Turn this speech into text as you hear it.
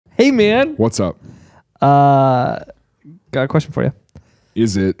Hey, man. What's up? Got a question for you.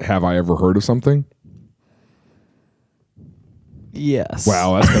 Is it, have I ever heard of something? Yes.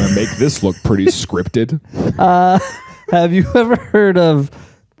 Wow, that's going to make this look pretty scripted. Have you ever heard of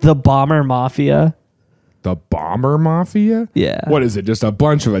the Bomber Mafia? The Bomber Mafia? Yeah. What is it? Just a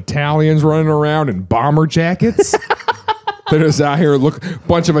bunch of Italians running around in bomber jackets? They're just out here,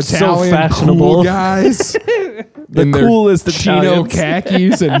 bunch of Italian fashionable. cool guys. The in coolest their chino Italians.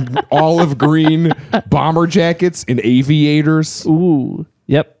 khakis and olive green bomber jackets and aviators. Ooh.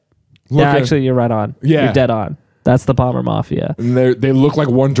 Yep. Look Yeah, at- actually, you're right on. Yeah. You're dead on. That's the Bomber Mafia. And they look like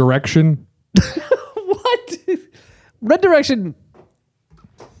One Direction. What? Red Direction.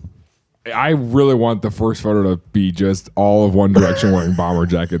 I really want the first photo to be just all of One Direction wearing bomber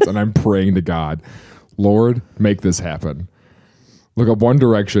jackets, and I'm praying to God, Lord, make this happen. Look up One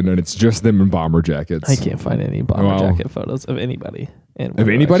Direction, and it's just them in bomber jackets. I can't find any bomber Well, jacket photos of anybody. Of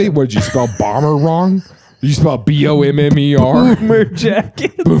anybody? What, did you spell bomber wrong? Did you spell B-O-M-M-E-R? Boomer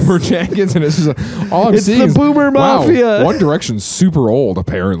jacket. Boomer jackets, and it's just all I'm It's seeing the is, Boomer Mafia. Wow, One Direction's super old,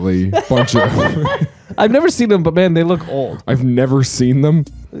 apparently. Bunch of I've never seen them, but man, they look old. I've never seen them.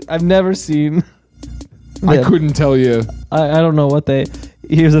 I've never seen. I them. couldn't tell you. I don't know what they.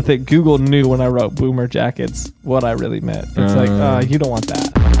 Here's the thing. Google knew when I wrote Boomer jackets what I really meant. It's like, you don't want that.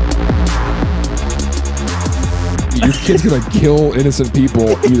 Your kid's gonna kill innocent people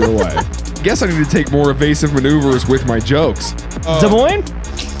either way. Guess I need to take more evasive maneuvers with my jokes. Des Moines?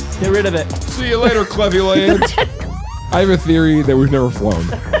 Get rid of it. See you later, Cleveland. I have a theory that we've never flown.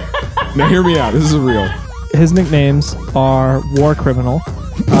 Now hear me out. This is real. His nicknames are War Criminal.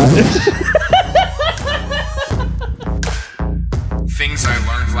 Things I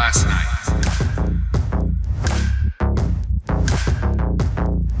learned last night.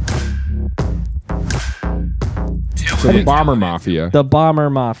 So the Bomber Mafia. The Bomber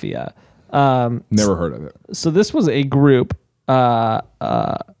Mafia. Never heard of it. So this was a group of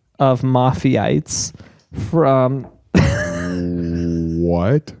mafiaites from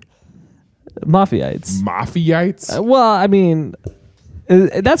What? mafiaites. Mafiaites? Well, I mean,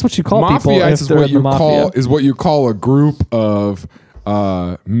 that's what you call people if Mafiaites is they're what in the you mafia. call a group of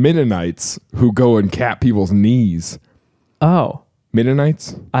Mennonites who go and cap people's knees. Oh,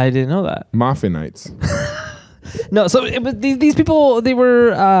 Mennonites? I didn't know that. Mafianites. No, so it was, these people, they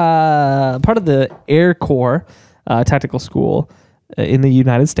were part of the Air Corps tactical school in the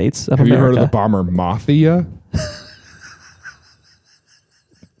United States of Have America. you heard of the Bomber Mafia?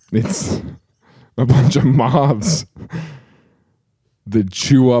 It's a bunch of moths that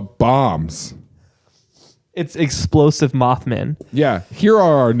chew up bombs. It's explosive Mothmen. Yeah, here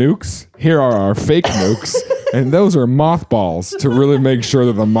are our nukes. Here are our fake nukes. And those are mothballs to really make sure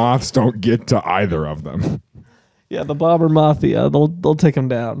that the moths don't get to either of them. Yeah, the Bomber Mafia. They'll take them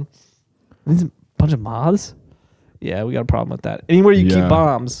down. These a bunch of moths? Yeah, we got a problem with that. Anywhere you keep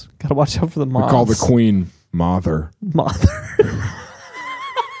bombs, gotta watch out for the moths. We call the queen Mother. Mother.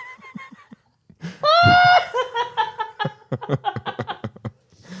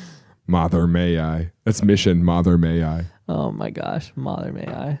 Mother may I. That's mission Mother may I. Oh my gosh, Mother may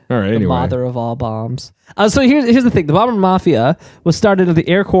I. All right, The anyway. mother of all bombs. So here's the thing. The Bomber Mafia was started at the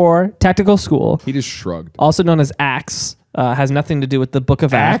Air Corps Tactical School, He just shrugged. also known as Axe. Has nothing to do with the Book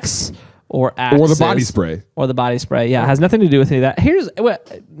of Acts or Axes. Or the body spray. Or the body spray. Yeah, has nothing to do with any of that. Here's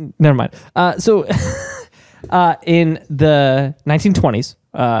never mind. So in the 1920s,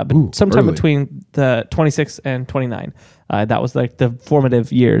 sometime early. between the 26th and 29, that was like the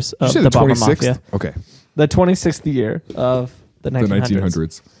formative years of the Bomber Mafia. Okay. The 26th year of the 1900s. The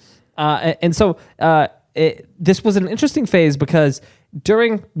 1900s. And so this was an interesting phase because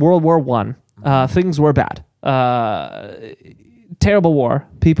during World War I, things were bad. Terrible war.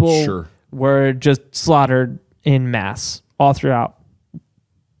 People were just slaughtered in mass all throughout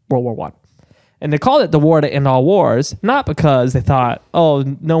World War I. And they called it the war to end all wars, not because they thought, oh,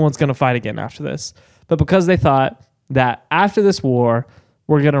 no one's going to fight again after this, but because they thought that after this war,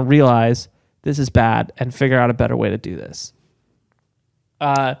 we're going to realize this is bad and figure out a better way to do this.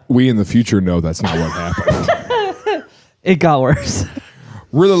 We in the future know that's not what happened. It got worse.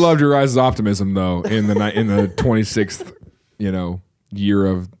 Really loved your rise of optimism, though, in the 26th, year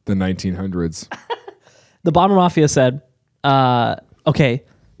of the 1900s. The Bomber Mafia said, okay,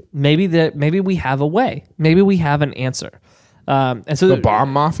 maybe we have a way. Maybe we have an answer. And so The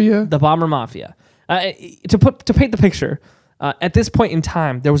Bomb Mafia? The Bomber Mafia. To paint the picture, at this point in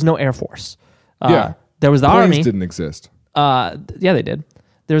time, there was no Air Force. Yeah. There was the Planes Army. didn't exist. Yeah, they did.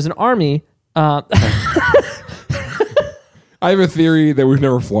 There was an Army. I have a theory that we've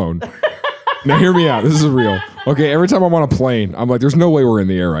never flown. Now hear me out. This is real. Okay, every time I'm on a plane, I'm like, there's no way we're in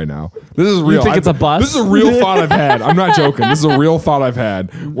the air right now. This is real. You think it's a bus? This is a real thought I've had. I'm not joking. This is a real thought I've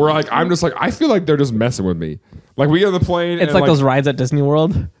had. Where like I'm just like, I feel like they're just messing with me. Like we get on the plane. It's like those rides at Disney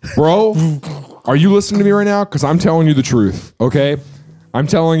World. Bro, are you listening to me right now? Because I'm telling you the truth, okay? I'm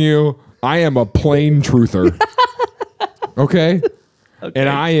telling you, I am a plane truther. Okay? And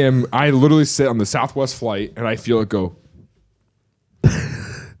I literally sit on the Southwest flight and I feel it go.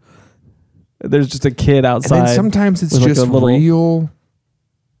 There's just a kid outside. And then sometimes it's just like real.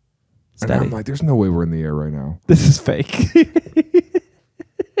 Steady. And I'm like, there's no way we're in the air right now. This is fake. You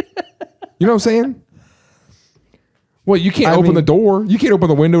know what I'm saying? Well, you can't open the door. You can't open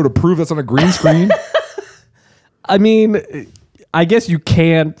the window to prove that's on a green screen. I mean, I guess you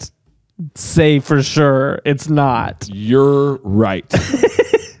can't say for sure it's not. You're right.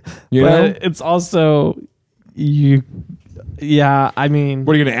 You but know? it's also yeah, I mean,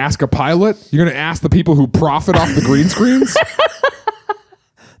 what are you going to ask a pilot? You're going to ask the people who profit off the green screens?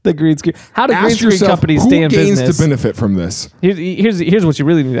 The green screen. How do ask green screen yourself, companies who stay in gains business? to benefit from this? Here's what you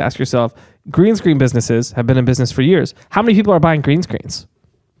really need to ask yourself. Green screen businesses have been in business for years. How many people are buying green screens?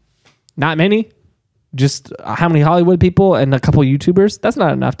 Not many. Just how many Hollywood people and a couple YouTubers? That's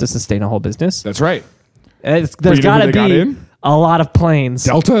not enough to sustain a whole business. That's right. There's got to be a lot of planes.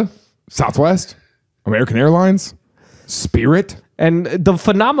 Delta, Southwest, American Airlines, Spirit. And the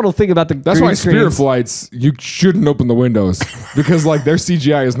phenomenal thing about that's why Spirit flights, you shouldn't open the windows because like their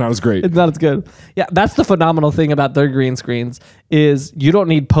CGI is not as great. It's not as good. Yeah, that's the phenomenal thing about their green screens is you don't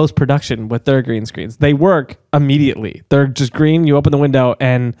need post-production with their green screens. They work immediately. They're just green. You open the window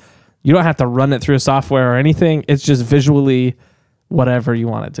and you don't have to run it through a software or anything. It's just visually whatever you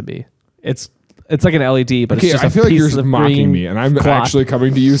want it to be. It's like an LED, but it's just I feel like you're mocking green me, and I'm cloth. actually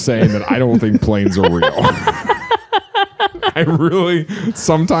coming to you saying that I don't think planes are real. I really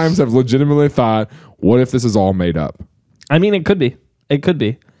sometimes have legitimately thought, what if this is all made up? I mean, it could be. It could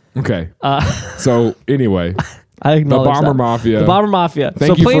be. Okay. So anyway, I acknowledge the Bomber that. Mafia. The Bomber Mafia.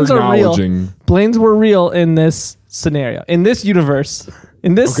 Thank you planes for are real. acknowledging. Planes were real in this scenario, in this universe,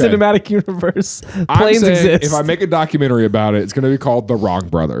 in this cinematic universe. Planes exist. If I make a documentary about it, it's going to be called The Wrong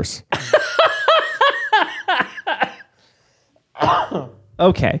Brothers.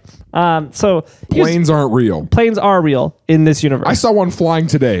 Okay. So planes aren't real. Planes are real in this universe. I saw one flying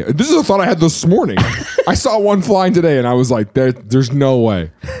today. This is a thought I had this morning. I saw one flying today, and I was like, "There's no way."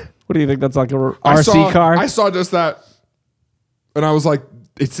 What do you think? That's like a RC car? I saw just that, and I was like,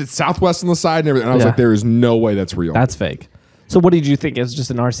 "It's Southwest on the side and everything." And I was like, "There is no way that's real." That's fake. So what did you think? It's just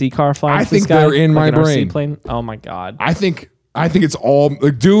an RC car flying? I think they're in my brain. RC plane? Oh my god. I think it's all,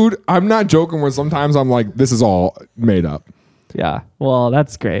 like, dude. I'm not joking. When sometimes I'm like, "This is all made up." Yeah, well,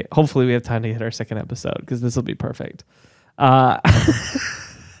 that's great. Hopefully we have time to hit our second episode because this will be perfect. I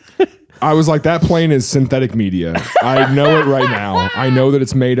was like, that plane is synthetic media. I know it right now. I know that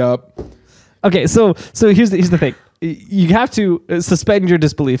it's made up. Okay, so here's the thing. You have to suspend your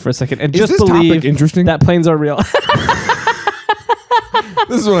disbelief for a second and just believe interesting? that planes are real.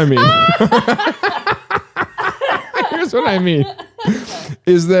 This is what I mean. Here's what I mean.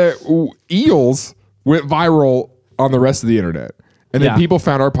 Is that eels went viral on the rest of the internet. And then people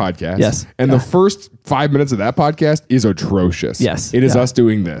found our podcast. Yes. And the first 5 minutes of that podcast is atrocious. Yes. It is us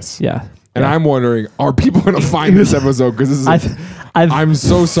doing this. Yeah. And I'm wondering, are people going to find this episode? Because this is I'm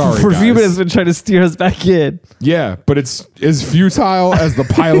so sorry, for guys. a few minutes been trying to steer us back in. Yeah, but it's as futile as the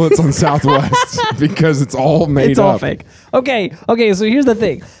pilots on Southwest because it's all made up. It's all fake. Okay, so here's the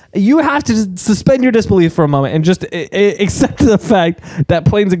thing. You have to suspend your disbelief for a moment and just accept the fact that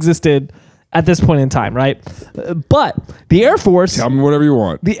planes existed at this point in time, right? But the Air Force... Tell me whatever you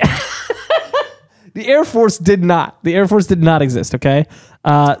want. The Air Force did not. The Air Force did not exist, okay?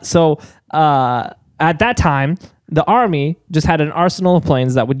 So at that time, the Army just had an arsenal of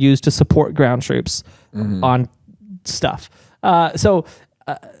planes that would use to support ground troops on stuff. So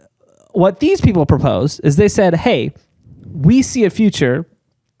what these people proposed is they said, hey, we see a future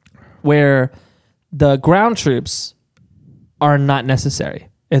where the ground troops are not necessary.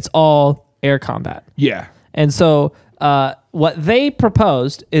 It's all air combat. Yeah. And so what they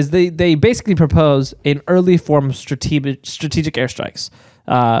proposed is they basically proposed an early form of strategic airstrikes.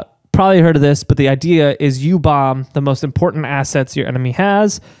 Probably heard of this, but the idea is you bomb the most important assets your enemy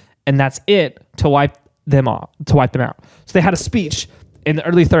has, and that's it to wipe them out. So they had a speech in the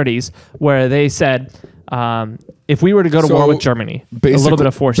early 30s where they said, if we were to go to war with Germany, a little bit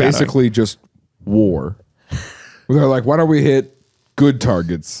of foreshadowing. Basically just war. They're like, why don't we hit good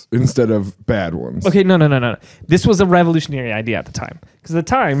targets instead of bad ones. Okay, no. This was a revolutionary idea at the time. Because at the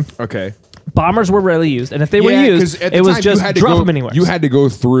time, Okay. bombers were rarely used. And if they were used, it was just drop them anywhere. You had to go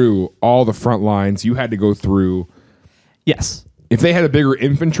through all the front lines. You had to go through. Yes. If they had a bigger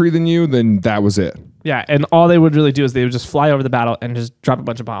infantry than you, then that was it. Yeah, and all they would really do is they would just fly over the battle and just drop a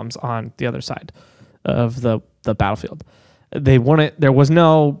bunch of bombs on the other side of the battlefield. There was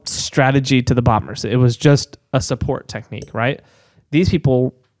no strategy to the bombers. It was just a support technique, right? These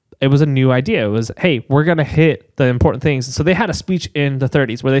people, it was a new idea. It was, hey, we're going to hit the important things. So they had a speech in the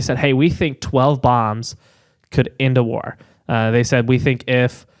 30s where they said, hey, we think 12 bombs could end a war. They said, we think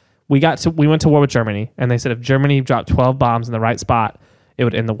if we went to war with Germany, and they said if Germany dropped 12 bombs in the right spot, it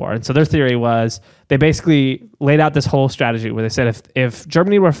would end the war. And so their theory was they basically laid out this whole strategy where they said if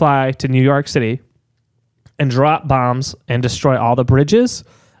Germany were to fly to New York City and drop bombs and destroy all the bridges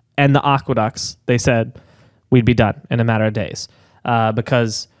and the aqueducts, they said we'd be done in a matter of days.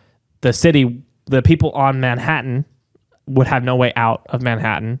 Because the people on Manhattan would have no way out of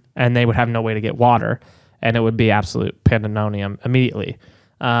Manhattan, and they would have no way to get water, and it would be absolute pandemonium immediately.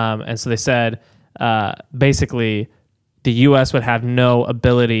 And so they said, basically, the U.S. would have no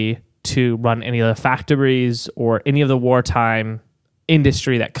ability to run any of the factories, or any of the wartime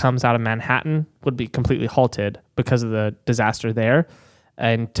industry that comes out of Manhattan would be completely halted because of the disaster there.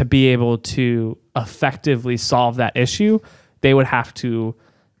 And to be able to effectively solve that issue, they would have to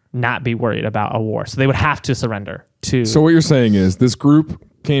not be worried about a war. So they would have to surrender to... So what you're saying is this group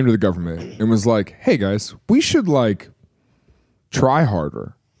came to the government and was like, hey guys, we should try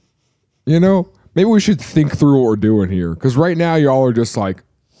harder. Maybe we should think through what we're doing here. Because right now y'all are just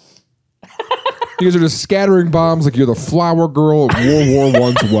you guys are just scattering bombs like you're the flower girl at World War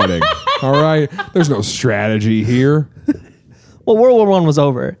I's wedding. All right? There's no strategy here. Well, World War I was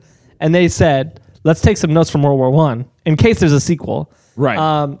over. And they said, let's take some notes from World War I in case there's a sequel. Right.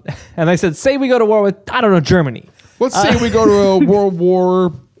 And they said, say we go to war with, I don't know, Germany. Let's say we go to a World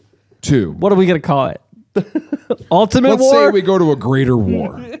War II. What are we going to call it? Ultimate Let's War? say we go to a greater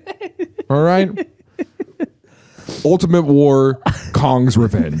war. All right? Ultimate War, Kong's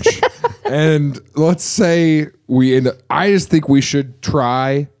Revenge. And let's say I just think we should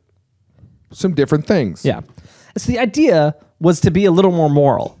try some different things. Yeah. So the idea was to be a little more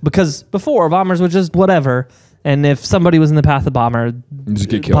moral, because before bombers were just whatever, and if somebody was in the path of the bomber, just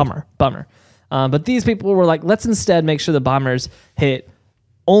get killed. Bummer. But these people were like, let's instead make sure the bombers hit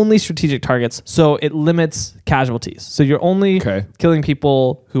only strategic targets, so it limits casualties. So you're only killing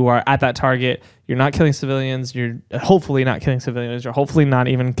people who are at that target. You're not killing civilians. You're hopefully not killing civilians. You're hopefully not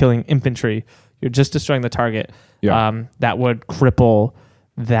even killing infantry. You're just destroying the target. Yeah. That would cripple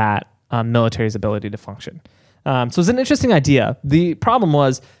that military's ability to function. So it's an interesting idea. The problem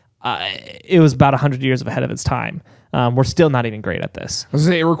was it was about 100 years ahead of its time. We're still not even great at this. I was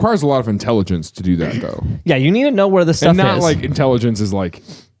gonna say, it requires a lot of intelligence to do that, though. Yeah, you need to know where the stuff is. And not is. like intelligence is like...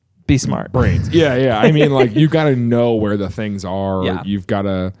 Be smart. Brains. Yeah. I mean, you got to know where the things are. Yeah. You've got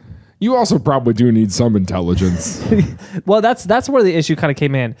to... You also probably do need some intelligence. Well, that's where the issue kind of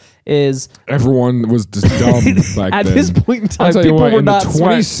came in. Is everyone was just dumb back at then. this point in time, I'll tell people you what, were in not the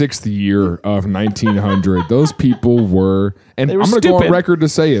 26th year of 1900, those people were, and I'm going to go on record to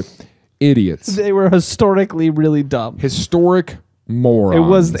say it, idiots. They were historically really dumb. Historic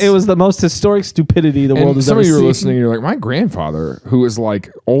morons. It was the most historic stupidity the world has ever seen. Some of you are listening, you're like, my grandfather, who is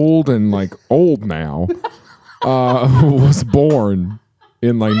old and old now, was born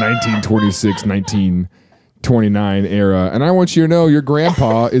in 1926, 1929 era. And I want you to know your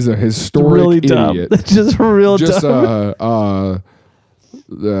grandpa is a historic really idiot. Dumb. Just real dumb.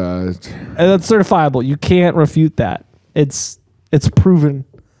 And that's certifiable. You can't refute that. It's proven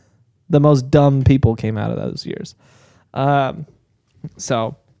the most dumb people came out of those years.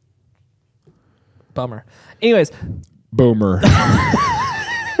 So, bummer. Anyways. Boomer.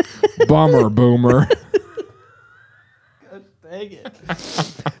 Boomer. Dang it.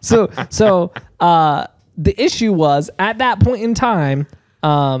 So the issue was at that point in time,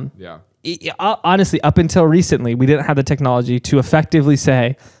 honestly, up until recently, we didn't have the technology to effectively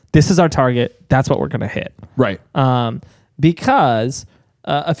say, this is our target, that's what we're going to hit. Right. Because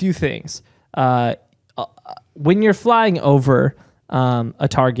a few things. When you're flying over a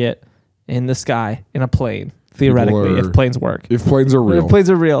target in the sky in a plane, theoretically, if planes work. If planes are real. If planes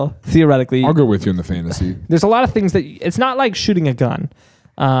are real, theoretically. I'll go with you in the fantasy. There's a lot of things that... It's not like shooting a gun,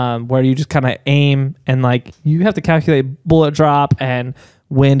 where you just kind of aim and you have to calculate bullet drop and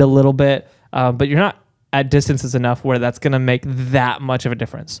wind a little bit, but you're not at distances enough where that's going to make that much of a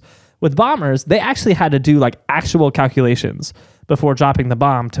difference. With bombers, they actually had to do actual calculations before dropping the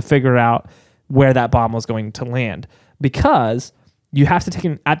bomb to figure out where that bomb was going to land, because you have to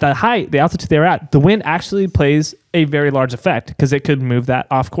take at the height, the altitude they're at, the wind actually plays a very large effect because it could move that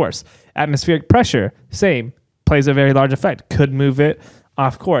off course. Atmospheric pressure, same, plays a very large effect, could move it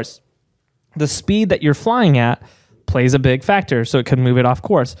off course. The speed that you're flying at plays a big factor, so it could move it off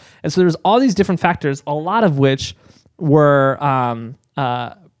course. And so there's all these different factors, a lot of which were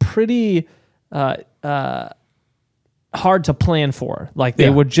pretty hard to plan for. Like they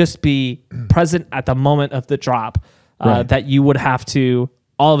would just be present at the moment of the drop that you would have to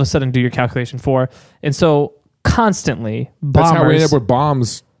all of a sudden do your calculation for. And so constantly, bombers... That's how we end up with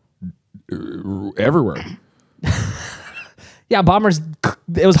bombs everywhere. Yeah, bombers,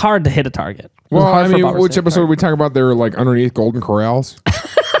 it was hard to hit a target. Well, I mean, which episode we talk about they're like underneath golden corrals?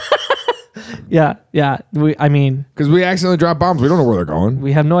 Yeah. Because we accidentally drop bombs. We don't know where they're going.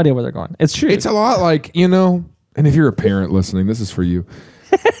 We have no idea where they're going. It's true. It's a lot like, and if you're a parent listening, this is for you.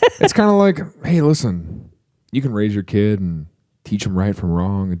 It's kind of like, hey, listen, you can raise your kid and teach them right from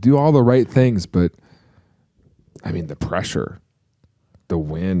wrong and do all the right things, but I mean, the pressure, the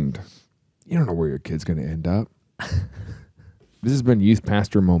wind, you don't know where your kid's going to end up. This has been Youth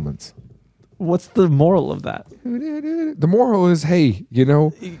Pastor Moments. What's the moral of that? The moral is, hey,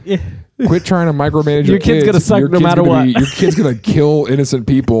 quit trying to micromanage your kid's going to suck no matter what. Your kid's going to kill innocent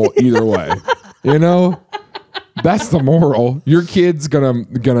people either way. That's the moral. Your kid's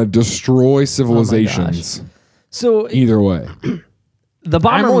gonna destroy civilizations. So either way. The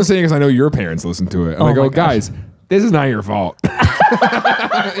bomber. I'm only saying because I know your parents listen to it. And I go, guys, this is not your fault.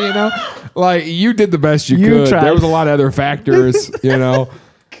 Like you did the best you could. Tried. There was a lot of other factors.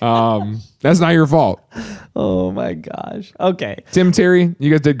 That's not your fault. Oh my gosh. Okay. Tim, Terry, you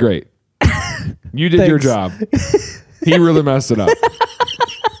guys did great. You did your job. He really messed it up.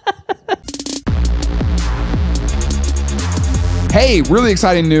 Hey, really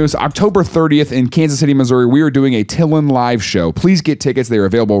exciting news. October 30th in Kansas City, Missouri, we are doing a Tillin live show. Please get tickets. They are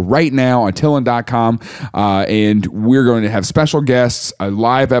available right now on Tillin.com. And we're going to have special guests, a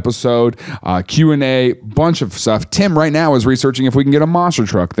live episode, Q&A, bunch of stuff. Tim right now is researching if we can get a monster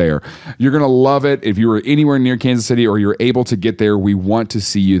truck there. You're going to love it. If you are anywhere near Kansas City or you're able to get there, we want to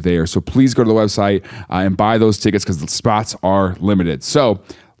see you there. So please go to the website and buy those tickets because the spots are limited. So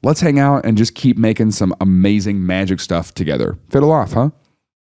let's hang out and just keep making some amazing magic stuff together. Fiddle off, huh?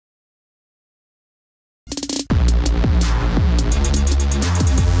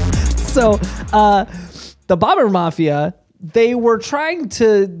 So, the Bomber Mafia, they were trying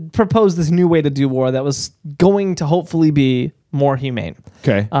to propose this new way to do war that was going to hopefully be more humane.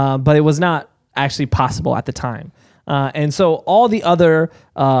 Okay. But it was not actually possible at the time. And so all the other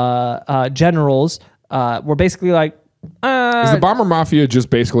generals were basically like, is the Bomber Mafia just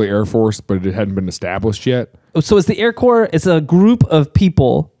basically Air Force, but it hadn't been established yet? So it's the Air Corps. It's a group of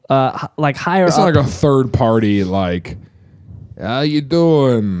people, like higher. It's not like a third party, like, how you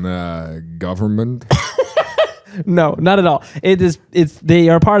doing, government? No, not at all. They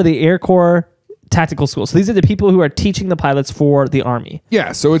are part of the Air Corps tactical school. So these are the people who are teaching the pilots for the Army.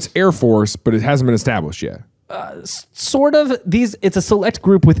 Yeah, so it's Air Force, but it hasn't been established yet. Sort of. It's a select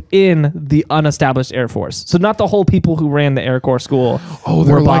group within the unestablished Air Force. So not the whole people who ran the Air Corps school. Oh,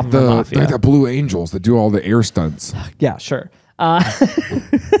 they're like the Blue Angels that do all the air stunts. Yeah, sure.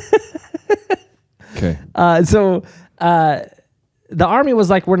 Okay. So the Army was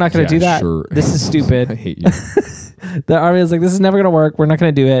like, we're not going to do that. Sure. This is stupid. I hate you. The Army was like, this is never going to work. We're not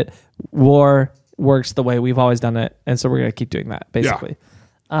going to do it. War works the way we've always done it. And so we're going to keep doing that, basically. Yeah.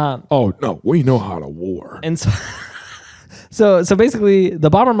 Oh no, we know how to war. And so basically, the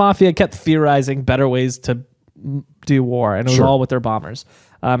Bomber Mafia kept theorizing better ways to do war, and it was all with their bombers,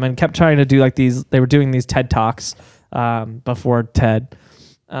 and kept trying to do like these. They were doing these TED Talks before TED,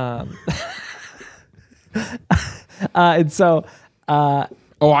 and so. Oh,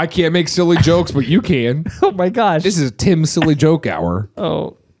 I can't make silly jokes, but you can. Oh my gosh, this is Tim's silly joke hour.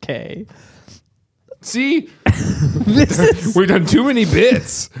 Okay. See? We've done too many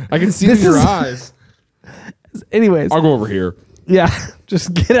bits. I can see it in your eyes. Anyways. I'll go over here. Yeah.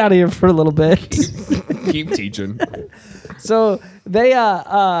 Just get out of here for a little bit. Keep teaching. So they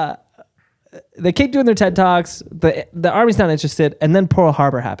keep doing their TED Talks. The Army's not interested. And then Pearl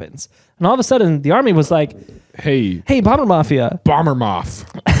Harbor happens. And all of a sudden, the Army was like, Hey, Bomber Mafia. Bomber Moth.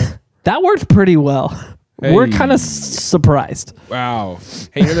 That worked pretty well. Hey. We're kind of surprised. Wow.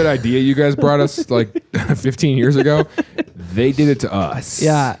 Hey, you know that idea you guys brought us like 15 years ago? They did it to us.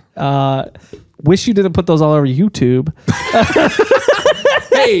 Yeah. Wish you didn't put those all over YouTube.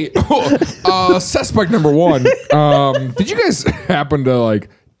 Hey, suspect number one. Did you guys happen to like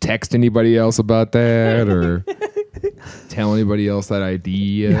text anybody else about that or tell anybody else that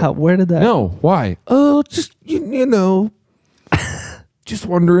idea? Yeah, where did that? No, why? Oh, just, you know. Just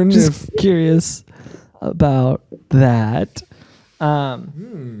wondering Just curious about that.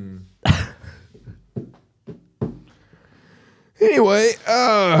 Anyway, we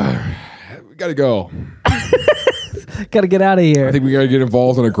gotta go. Got to get out of here. I think we gotta get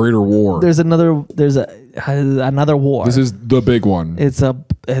involved in a greater war. There's another war. This is the big one. It'll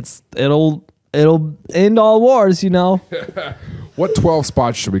end all wars, you know. What 12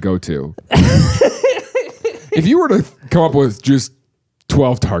 spots should we go to? If you were to come up with just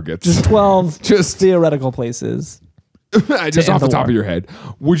 12 targets, Just 12 just theoretical places. just off the top of your head,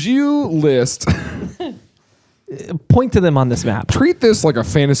 would you list? Point to them on this map. Treat this like a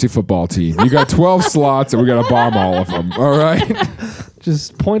fantasy football team. You got 12 slots, and we got to bomb all of them. All right.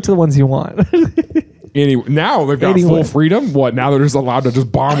 Just point to the ones you want. Anyway, now they've got full freedom. What? Now they're just allowed to just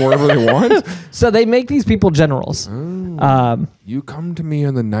bomb wherever they want. So they make these people generals. You come to me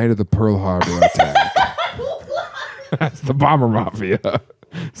on the night of the Pearl Harbor attack. That's the Bomber Mafia.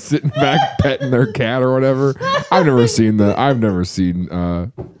 Sitting back petting their cat or whatever. I've never seen that's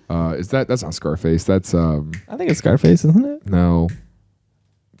not Scarface. That's I think it's Scarface, isn't it? No.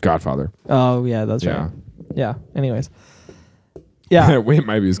 Godfather. Oh yeah, that's right. Yeah. Anyways. Yeah. It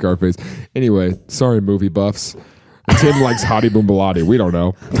might be Scarface. Anyway, sorry movie buffs. Tim likes Hottie Boom Baladi. We don't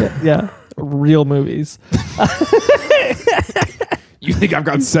know. Yeah. Real movies. You think I've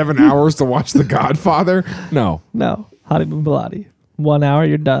got 7 hours to watch The Godfather? No. Hottie Boom Baladi. 1 hour,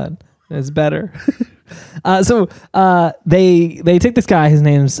 you're done. It's better. So they take this guy. His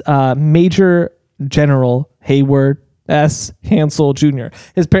name's Major General Hayward S. Hansel Jr.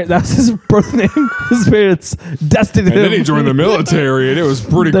 His parents, that was his birth name. His parents destined him. And then he joined the military, and it was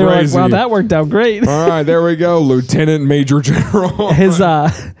pretty they crazy. Were like, wow, that worked out great. All right, there we go, Lieutenant Major General.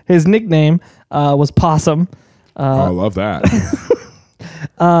 His nickname was Possum. I love that.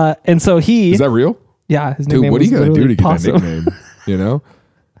 And so is that real? Yeah, his dude. nickname. What do you got to do to get Possum. that nickname? You know,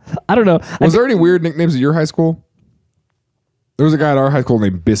 I don't know. Was there any weird nicknames at your high school? There was a guy at our high school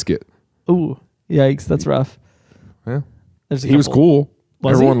named Biscuit. Ooh, yikes, that's rough. Yeah, he was cool.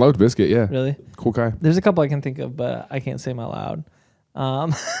 Everyone loved Biscuit. Yeah, really cool guy. There's a couple I can think of, but I can't say them out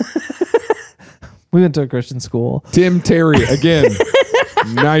loud. We went to a Christian school. Tim Terry again.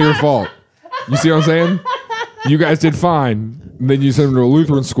 Not your fault. You see what I'm saying? You guys did fine. Then you sent him to a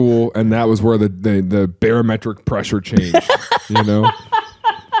Lutheran school, and that was where the barometric pressure changed. You know,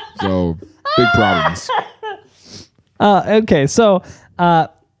 so big problems. Okay, so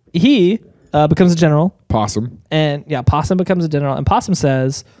he becomes a general. Possum. And yeah, Possum becomes a general, and Possum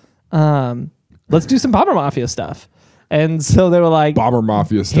says, "Let's do some Bomber Mafia stuff." And so they were like, "Bomber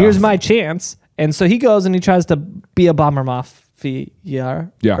Mafia stuff. Here's my chance." And so he goes and he tries to be a Bomber Mafia. Yeah,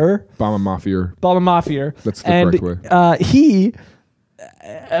 Bomber Mafia. Bomber Mafia. That's the correct way. He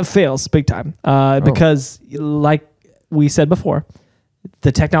fails big time because, like we said before,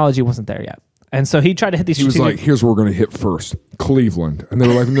 the technology wasn't there yet. And so he tried to hit these. He was like, "Here's where we're going to hit first, Cleveland," and they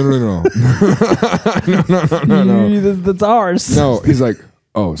were like, "No, no. That's ours." No, he's like,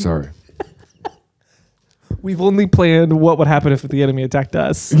 "Oh, sorry. We've only planned what would happen if the enemy attacked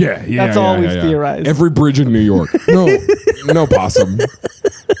us." Yeah. That's all we've theorized. Every bridge in New York. No Possum.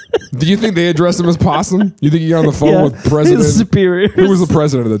 Do you think they addressed him as Possum? You think he got on the phone with President? His superiors. Who was the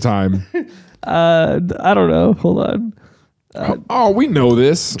president at the time? I don't know. Hold on. We know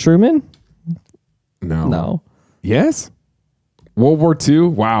this. Truman? No. Yes? World War II?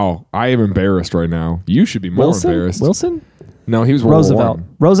 Wow. I am embarrassed right now. You should be more embarrassed. Wilson? No, he was Roosevelt. War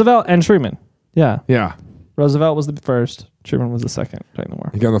I. Roosevelt and Truman. Yeah. Yeah. Roosevelt was the first. Truman was the second during the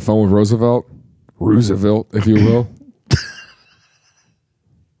war. He got on the phone with Roosevelt, if you will.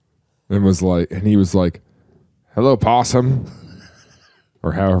 And he was like, "Hello, Possum,"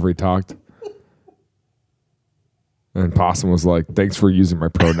 or however he talked. And Possum was like, "Thanks for using my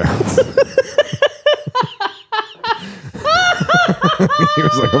pronouns." He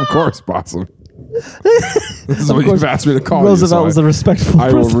was like, "Of course, Possum. This is what you've asked me to call Roosevelt was a respectful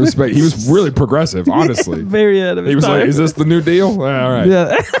I will respect. He was really progressive, honestly. Very ahead of his He was time. like, "Is this the new deal?" All right.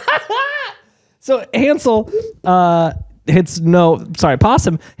 Yeah. So Hansel Possum hits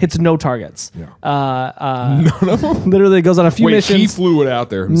no targets. Yeah. No. Literally goes on a few missions. He flew it out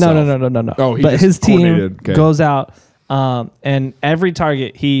there himself. No. Oh, but his team goes out, and every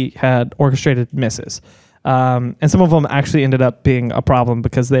target he had orchestrated misses. And some of them actually ended up being a problem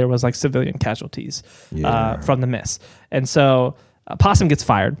because there was like civilian casualties from the miss. And so Possum gets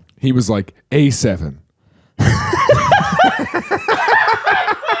fired. He was like, A7.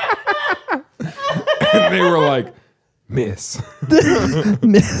 And they were like, miss.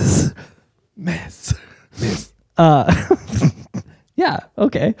 Miss. Yeah,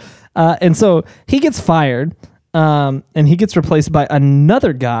 okay. And so he gets fired. And he gets replaced by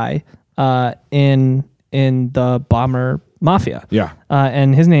another guy in the Bomber Mafia. Yeah.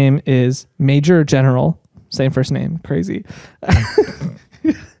 And his name is Major General, same first name, crazy.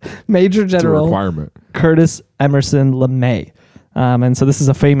 Major General requirement. Curtis Emerson LeMay. And so this is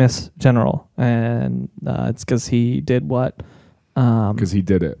a famous general, and it's because he did what? Because he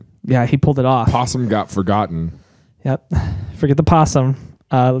did it. Yeah, he pulled it off. Possum got forgotten. Yep. Forget the possum.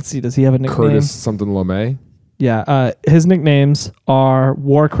 Let's see. Does he have a nickname? Curtis something LeMay. Yeah. His nicknames are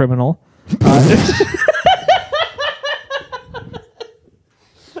War Criminal.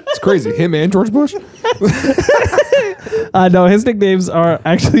 It's crazy. Him and George Bush? No, his nicknames are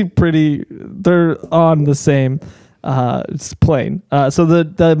actually they're on the same plane. So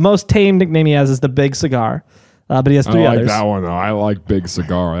the most tame nickname he has is the Big Cigar. But he has three others. I like that one, though. I like Big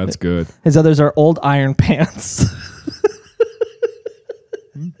Cigar. That's good. His others are Old Iron Pants.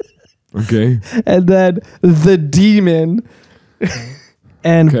 Okay. And then The Demon.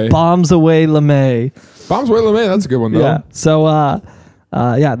 And Bombs Away LeMay. Bombs Away LeMay, that's a good one, though. Yeah. So,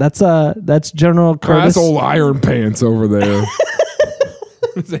 that's General Curtis. That's Old Iron Pants over there.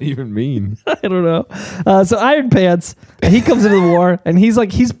 What does that even mean? I don't know. So Iron Pants, he comes into the war, and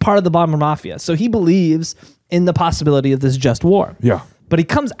he's part of the Bomber Mafia. So he believes in the possibility of this just war. Yeah. But he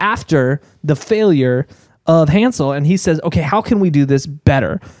comes after the failure of Hansel, and he says, okay, how can we do this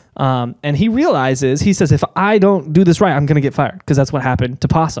better? And he says, if I don't do this right, I'm going to get fired, because that's what happened to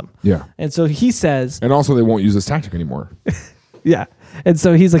Possum. Yeah. And so he says... And also they won't use this tactic anymore. Yeah. And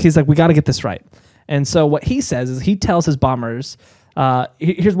so he's like, we got to get this right. And so what he says is he tells his bombers,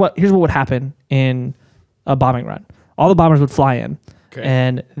 here's what would happen in a bombing run. All the bombers would fly in,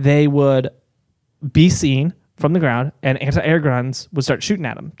 and they would be seen from the ground, and anti-air guns would start shooting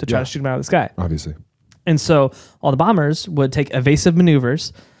at them to try to shoot them out of the sky. Obviously. And so all the bombers would take evasive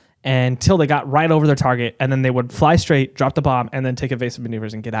maneuvers until they got right over their target, and then they would fly straight, drop the bomb, and then take evasive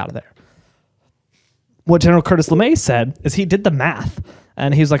maneuvers and get out of there. What General Curtis LeMay said is he did the math,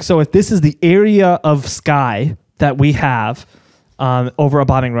 and he's like, so if this is the area of sky that we have over a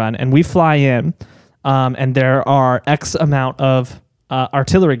bombing run, and we fly in, and there are X amount of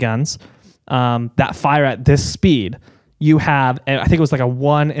artillery guns that fire at this speed, you have, and I think it was like a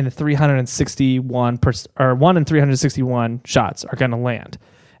 1 in 361 or 1 in 361 shots are going to land.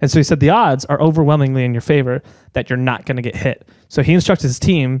 And so he said the odds are overwhelmingly in your favor that you're not going to get hit. So he instructed his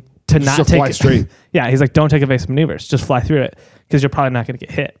team to not take fly straight. Yeah, he's like, don't take evasive maneuvers, just fly through it, because you're probably not going to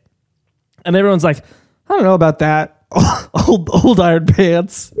get hit. And everyone's like, I don't know about that. Old Iron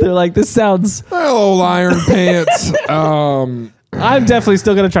Pants. They're like, this sounds... Old Iron Pants. I'm definitely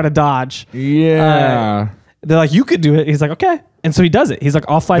still going to try to dodge. Yeah. They're like, you could do it. He's like, okay. And so he does it. He's like,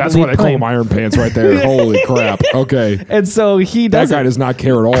 I'll fly the lead plane. That's why they call him Iron Pants right there. Holy crap. Okay. And so he does That guy does not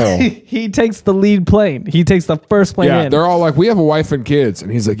care at all. He takes the lead plane. He takes the first plane in. They're all like, we have a wife and kids.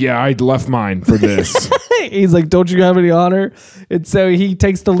 And he's like, yeah, I left mine for this. He's like, don't you have any honor? And so he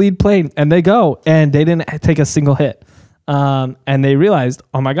takes the lead plane, and they go, and they didn't take a single hit. And they realized,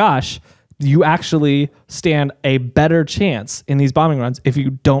 oh my gosh, you actually stand a better chance in these bombing runs if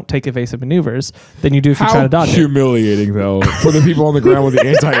you don't take evasive maneuvers than you do if you try to dodge it. How humiliating, though, for the people on the ground with the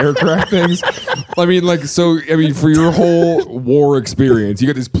anti-aircraft things. I mean, for your whole war experience, you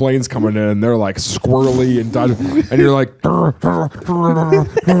get these planes coming in, and they're like squirrely and dodging, and you're like,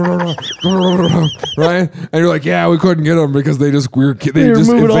 right? And you're like, yeah, we couldn't get them because they just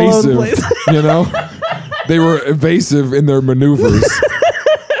evasive, you know? They were evasive in their maneuvers.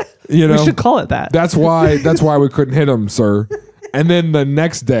 You know, we should call it that. That's why we couldn't hit them, sir. And then the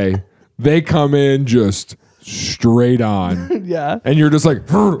next day, they come in just straight on. Yeah. And you're just like,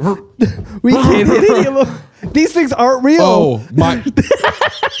 we can't hit any of them. These things aren't real. Oh, my.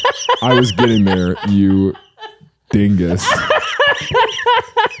 I was getting there, you dingus.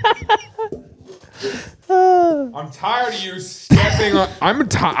 I'm tired of you stepping on.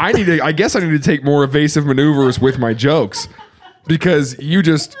 I guess I need to take more evasive maneuvers with my jokes. Because you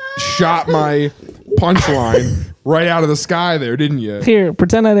just shot my punchline right out of the sky there, didn't you? Here,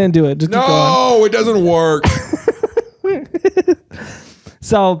 pretend I didn't do it. Just no, it doesn't work.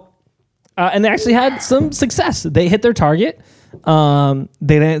 So, and they actually had some success. They hit their target. They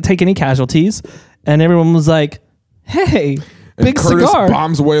didn't take any casualties. And everyone was like, hey, Big Curtis Cigar.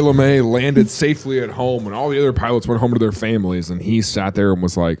 Bombs Away LeMay landed safely at home, and all the other pilots went home to their families. And he sat there and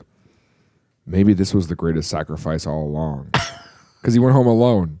was like, maybe this was the greatest sacrifice all along. Because he went home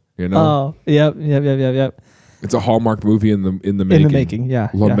alone, you know? Oh, yep. It's a Hallmark movie in the making. In the making, yeah.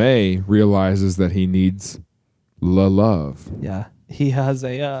 LeMay realizes that he needs love. Yeah. He has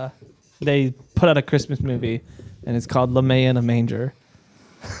they put out a Christmas movie, and it's called LeMay in a Manger.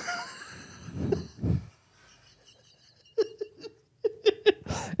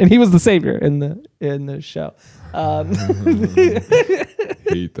 and he was the savior in the show.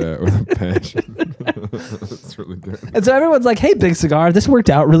 Hate that with a passion. That's really good. And so everyone's like, "Hey, Big Cigar, this worked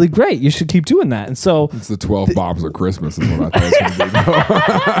out really great. You should keep doing that." And so it's the 12 bombs of Christmas is what I thought it was going to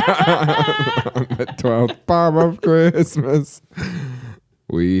be. The 12th bomb of Christmas.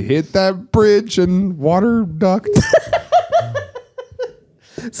 We hit that bridge and water duct.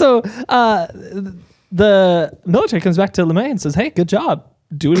 So the military comes back to LeMay and says, "Hey, good job.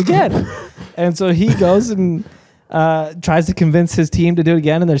 Do it again." And so he goes and tries to convince his team to do it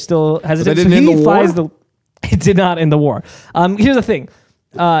again, and they're still hesitant. They didn't end the war? It did not end the war. Here's the thing.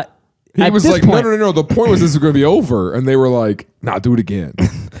 He was like, no. The point was this was going to be over. And they were like, nah, do it again.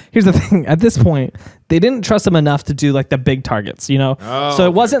 Here's the thing. At this point, they didn't trust him enough to do like the big targets, you know? Oh, so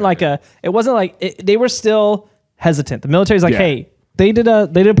it wasn't like they were still hesitant. The military's like, hey, they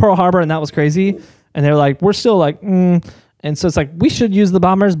did Pearl Harbor and that was crazy. And they're like, we're still like, And so it's like, we should use the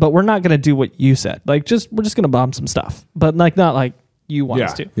bombers, but we're not going to do what you said. Like, we're just going to bomb some stuff, but like, not like you want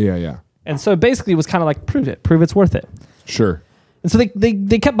us to. Yeah. And so basically it was kind of like, prove it's worth it. Sure. And so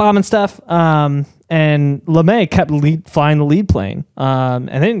they kept bombing stuff, and LeMay kept flying the lead plane, and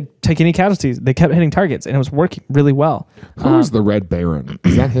they didn't take any casualties. They kept hitting targets, and it was working really well. Who is the Red Baron?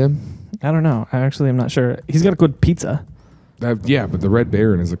 Is that him? I don't know. I actually am not sure. He's got a good pizza. Yeah, but the Red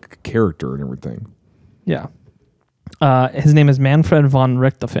Baron is a character and everything. Yeah. His name is Manfred von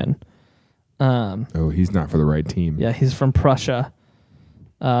Richthofen. He's not for the right team. Yeah, he's from Prussia,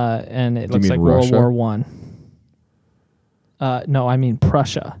 and it looks like Russia? World War I. No, I mean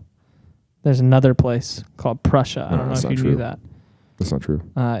Prussia. There's another place called Prussia. I don't know if you knew that. That's not true.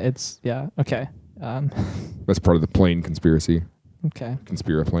 Okay. That's part of the plane conspiracy. Okay.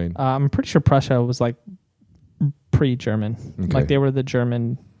 Conspira plane. I'm pretty sure Prussia was like pre-German. Okay. Like they were the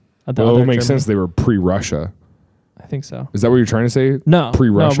German. Well, it makes sense. They were pre-Russia. I think so. Is that what you're trying to say? No.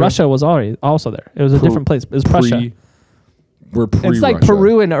 Pre-Russia? No, Russia was already also there. It was a different place. It was Prussia. We're pre-Russia. It's like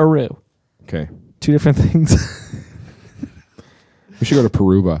Peru and Uru. Okay. Two different things. We should go to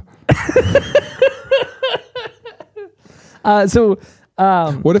Peruba.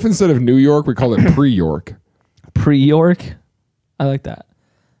 What if instead of New York, we call it pre-York? Pre-York? I like that.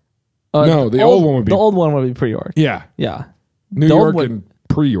 No, the old one would be... The old one would be pre-York. Yeah. Yeah. New York and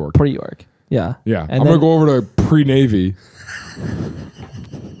pre-York. Pre-York. Yeah. Yeah. I'm going to go over to pre-Navy.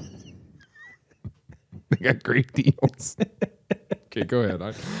 They got great deals. Okay, go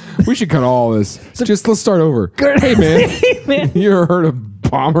ahead. We should cut all this. So let's start over. Hey, man. You ever heard of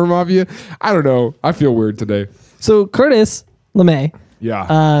Bomber Mafia? I don't know. I feel weird today. So Curtis LeMay.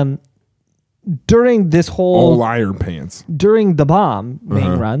 Yeah. During this whole... Old Iron Pants. During the bomb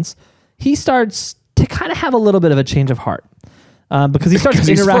main runs, he starts to kind of have a little bit of a change of heart. Because he starts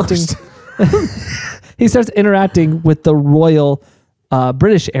interacting... He starts interacting with the Royal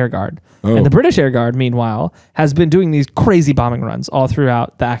British Air Guard. Oh. And the British Air Guard, meanwhile, has been doing these crazy bombing runs all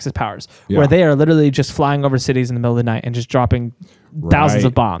throughout the Axis powers, where they are literally just flying over cities in the middle of the night and just dropping thousands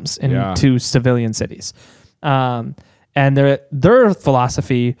of bombs into civilian cities. And their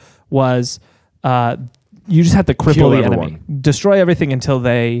philosophy was you just have to cripple the enemy, destroy everything until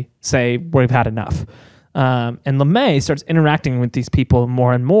they say, we've had enough. And LeMay starts interacting with these people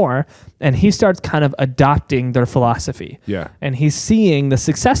more and more, and he starts kind of adopting their philosophy. Yeah. And he's seeing the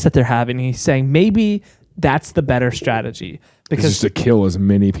success that they're having. He's saying maybe that's the better strategy. Because it's just to kill as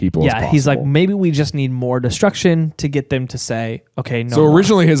many people as possible. Yeah, he's like, maybe we just need more destruction to get them to say, okay, no. So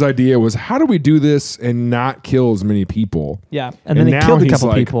originally his idea was, how do we do this and not kill as many people? Yeah. And then he killed a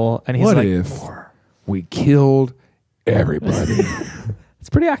couple people, and he's what like, if we killed everybody? It's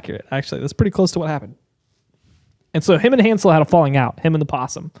pretty accurate, actually. That's pretty close to what happened. And so him and Hansel had a falling out. Him and the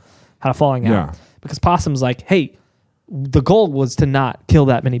possum had a falling out. Because Possum's like, hey, the goal was to not kill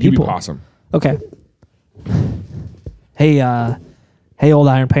that many people. You be Possum. Okay. Hey, old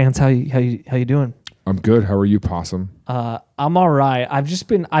Iron Pants, how you doing? I'm good. How are you, Possum? I'm all right. I've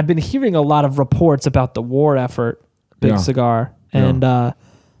been hearing a lot of reports about the war effort, Big Cigar, and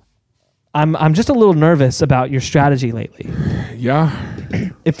I'm just a little nervous about your strategy lately. Yeah.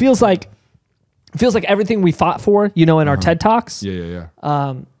 It feels like everything we fought for, in our TED Talks. Yeah.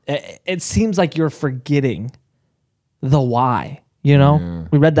 It seems like you're forgetting the why. We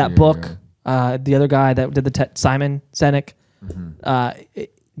read that book. The other guy that did the Simon Sinek. Mm-hmm.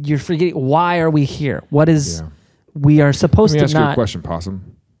 You're forgetting, why are we here? What is we are supposed to not... Let me ask you a question,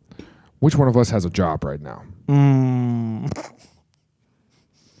 Possum. Which one of us has a job right now?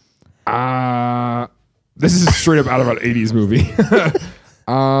 This is straight up out of an 80s movie.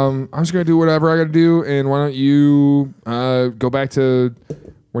 I'm just going to do whatever I got to do, and why don't you go back to...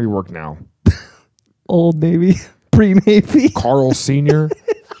 Where do you work now? Old Navy. Pre-Navy. Carl Sr.?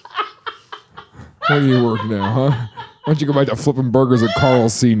 Where do you work now, huh? Why don't you go back to flipping burgers at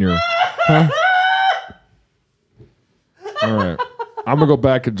Carl's Sr.? Huh? All right. I'm going to go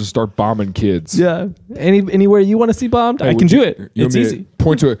back and just start bombing kids. Yeah. Anywhere you want to see bombed, I can do it. It's easy.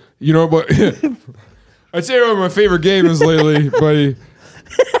 Point to it. You know what? I'd say what my favorite game is lately, buddy.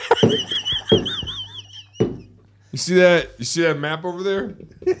 You see that? You see that map over there?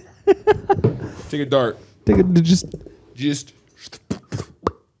 Take a dart. Take it to just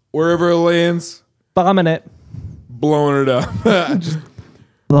wherever it lands, bombing it. Blowing it up. Just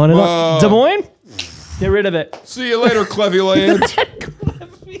blowing it up. Des Moines? Get rid of it. See you later, Cleveland.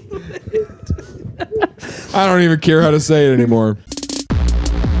 I don't even care how to say it anymore.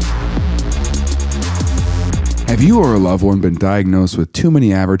 Have you or a loved one been diagnosed with too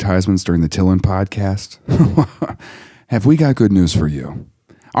many advertisements during the Tillin podcast? Have we got good news for you?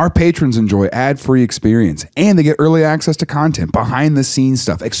 Our patrons enjoy ad-free experience, and they get early access to content, behind-the-scenes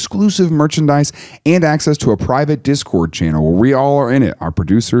stuff, exclusive merchandise, and access to a private Discord channel where we all are in it, our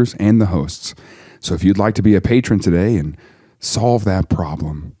producers and the hosts. So if you'd like to be a patron today and solve that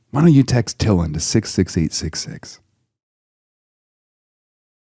problem, why don't you text Tillin to 66866?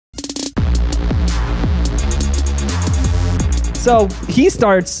 So he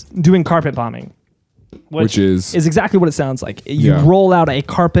starts doing carpet bombing. Which is exactly what it sounds like. You roll out a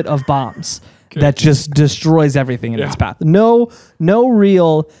carpet of bombs that just destroys everything in its path. No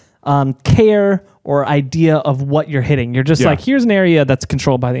real care or idea of what you're hitting. You're just like, here's an area that's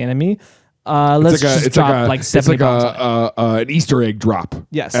controlled by the enemy. Let's just drop like 70 bombs. An Easter egg drop.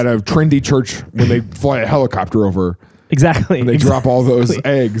 Yes. At a trendy church when they fly a helicopter over. Exactly. And they drop all those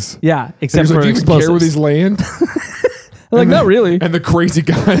eggs. Yeah, except for do you explosives. care where these land? Like, not really. And the crazy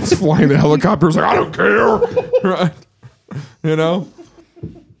guys flying the helicopters like, I don't care. Right? You know?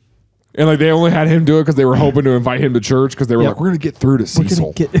 And like they only had him do it because they were hoping to invite him to church because they were like, we're going to get through to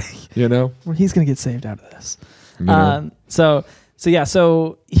Cecil. You know? He's going to get saved out of this. You know? So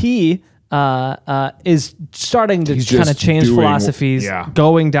he is starting to kind of change philosophies,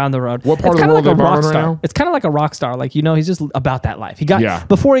 going down the road. What part of the world are they bombing right now? It's kind of like a rock star. Like, you know, he's just about that life. He got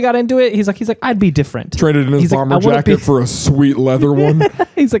before he got into it, he's like, I'd be different. Traded in his bomber jacket for a sweet leather one.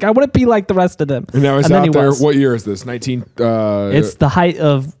 He's like, I wouldn't be like the rest of them. And now he's out there. What year is this? It's the height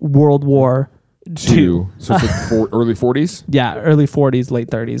of World War II. So it's like early 40s? Yeah, early 40s, late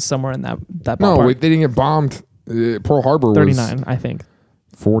 30s, somewhere in that ballpark. No, wait, they didn't get bombed. Pearl Harbor was 39, I think.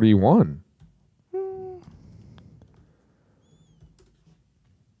 41.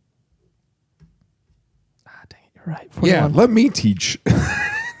 Right. 41. Yeah, let me teach.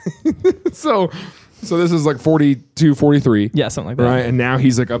 So this is like 42, 43. Yeah, something like that. Right? And now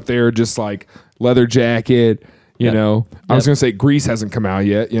he's like up there just like leather jacket, you know. I was going to say Grease hasn't come out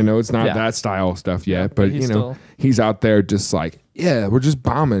yet, you know. It's not that style stuff yet, but you know, he's out there just like, we're just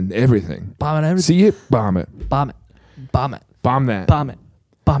bombing everything. Bombing everything. See it? Bomb it. Bomb it. Bomb it. Bomb that. Bomb it.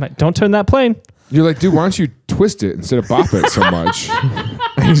 Bomb it. Don't turn that plane. You're like, dude, why don't you twist it instead of bop it so much?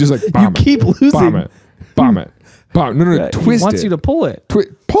 And he's just like, bomb it. You keep losing. Bomb it. Bomb it. Bomb. No, twist it. He wants you to pull it. Pull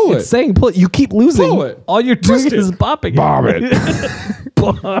it. It's saying pull it. You keep losing. Pull it. All you're doing is bopping it. Bomb it.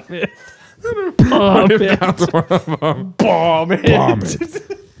 Bomb it. Bomb it. Bomb it. Bomb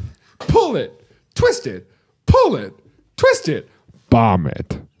it. Pull it. Twist it. Pull it. Twist it. Bomb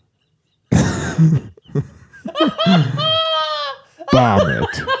it. Bomb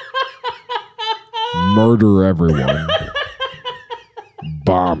it. Murder everyone.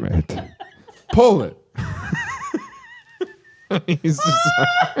 Bomb it. Pull it. He's just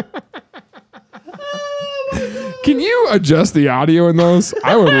like, can you adjust the audio in those?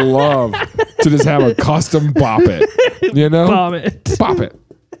 I would love to just have a custom bop it. You know? Bomb it. Bop it.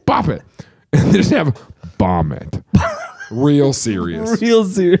 Bop it. And just have bomb it. Real serious. Real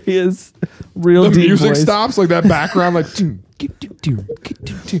serious. Real the deep music voice. stops like that background like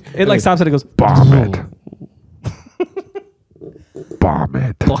it like stops and it goes bomb it. Bomb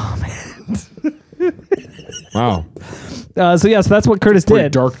it. Bomb it. Wow. So that's what Curtis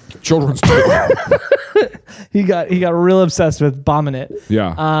did. Dark children's tale. He got real obsessed with bombing it.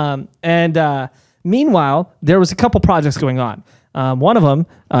 Yeah. And meanwhile, there was a couple projects going on. One of them,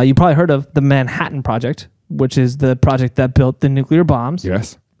 you probably heard of the Manhattan Project, which is the project that built the nuclear bombs.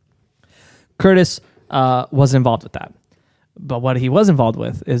 Yes. Curtis was involved with that. But what he was involved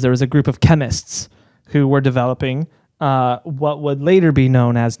with is there was a group of chemists who were developing what would later be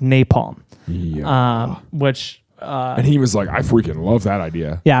known as napalm. Yeah. Which... and he was like, I freaking love that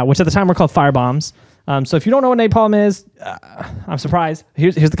idea. Yeah, which at the time were called firebombs. So if you don't know what napalm is, I'm surprised.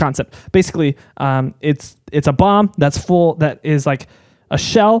 Here's the concept. Basically, it's a bomb that is like a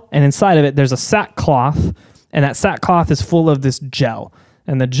shell, and inside of it there's a sackcloth, and that sackcloth is full of this gel.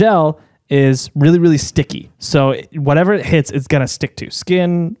 And the gel is really, really sticky. So whatever it hits, it's going to stick to.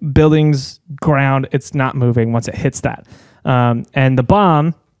 Skin, buildings, ground, it's not moving once it hits that. And the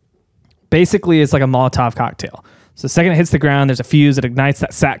bomb basically is like a Molotov cocktail. So the second it hits the ground, there's a fuse that ignites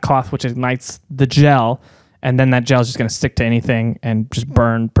that sackcloth, which ignites the gel, and then that gel is just going to stick to anything and just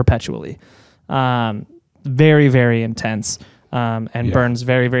burn perpetually. Very, very intense, and burns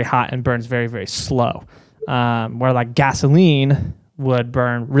very, very hot and burns very, very slow. Where like gasoline would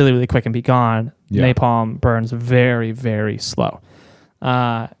burn really, really quick and be gone. Yeah. Napalm burns very, very slow.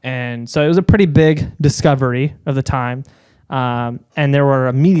 And so it was a pretty big discovery of the time. And there were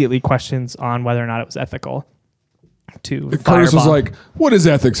immediately questions on whether or not it was ethical to Curtis was like, what is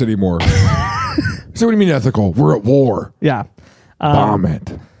ethics anymore? So what do you mean ethical? We're at war. Yeah. Bomb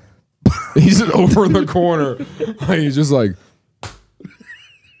it. He's over in the corner. He's just like,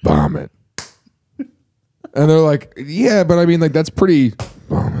 bomb it. And they're like, yeah, but I mean, like, that's pretty,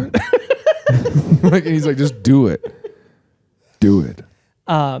 bomb it. Like, he's like, just do it. Do it.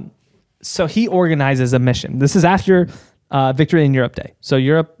 So he organizes a mission. This is after Victory in Europe Day. So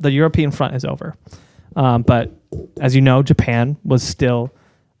the European front is over. But as you know, Japan was still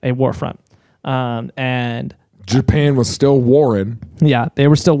a war front. And Japan was still warring. Yeah, they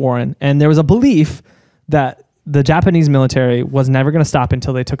were still warring. And there was a belief that the Japanese military was never going to stop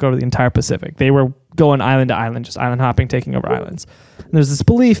until they took over the entire Pacific. They were going island to island, just island hopping, taking over islands. And there's this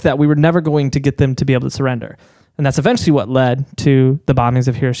belief that we were never going to get them to be able to surrender. And that's eventually what led to the bombings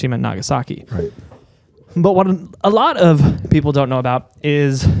of Hiroshima and Nagasaki. Right. But what a lot of people don't know about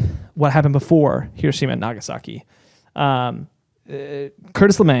is what happened before Hiroshima and Nagasaki. Curtis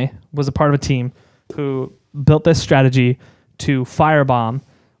LeMay was a part of a team who built this strategy to firebomb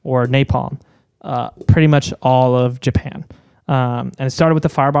or napalm pretty much all of Japan. And it started with the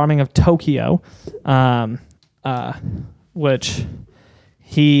firebombing of Tokyo, which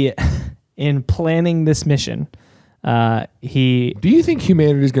he, in planning this mission, Do you think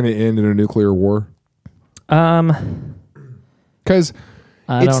humanity is going to end in a nuclear war? Because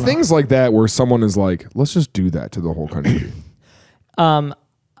it's things like that where someone is like, let's just do that to the whole country.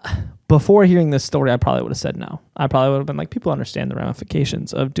 Before hearing this story, I probably would have said no. I probably would have been like, people understand the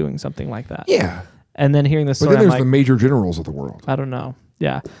ramifications of doing something like that. Yeah. And then hearing this story, but then there's the major generals of the world. I don't know.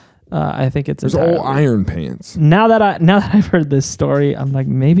 Yeah. I think it's there's all iron pants. Now that I've heard this story, I'm like,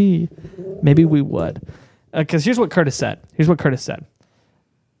 maybe we would. Because here's what Curtis said.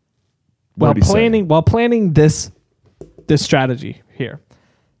 While planning this strategy here,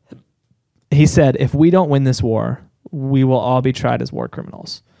 he said, if we don't win this war, we will all be tried as war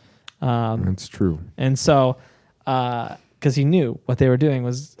criminals. That's true. And so, because he knew what they were doing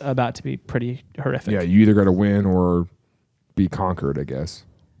was about to be pretty horrific. Yeah, you either got to win or be conquered, I guess.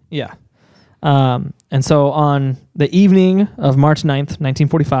 Yeah. And so on the evening of March 9th,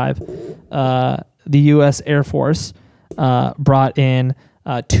 1945, the U.S. Air Force brought in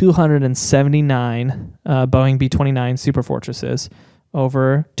 279 Boeing B-29 Superfortresses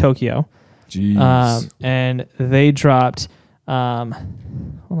over Tokyo. Jeez. And they dropped... hold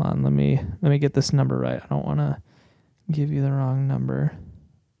on, let me get this number right. I don't want to give you the wrong number.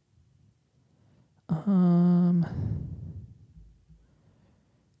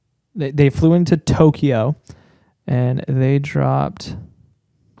 They flew into Tokyo, and they dropped...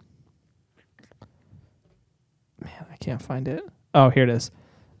 Man, I can't find it. Oh, here it is.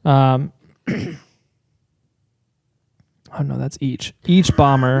 Oh, no, that's each. Each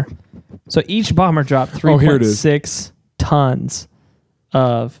bomber... So each bomber dropped 3.6 tons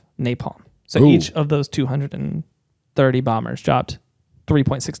of napalm. So each of those 230 bombers dropped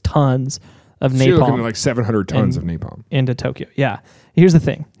 3.6 tons of napalm. So you're looking at like 700 tons of napalm. Into Tokyo. Yeah. Here's the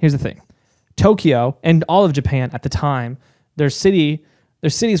thing. Tokyo and all of Japan at the time, their cities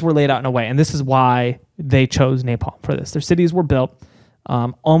were laid out in a way, and this is why they chose napalm for this. Their cities were built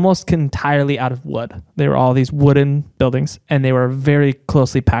almost entirely out of wood. They were all these wooden buildings, and they were very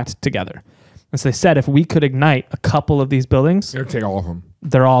closely packed together. And so they said, if we could ignite a couple of these buildings, it would take all of them.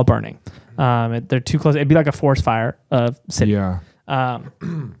 They're all burning. They're too close. It'd be like a forest fire of city. Yeah.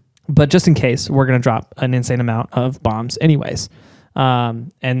 But just in case, we're going to drop an insane amount of bombs anyways.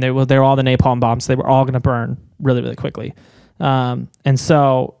 And they were all the napalm bombs. So they were all going to burn really, really quickly. And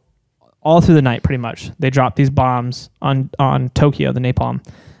so all through the night, pretty much, they dropped these bombs on Tokyo, the napalm.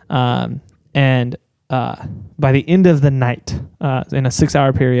 And by the end of the night, in a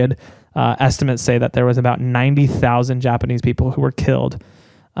 6-hour period, estimates say that there was about 90,000 Japanese people who were killed,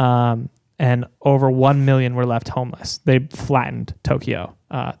 and over 1 million were left homeless. They flattened Tokyo.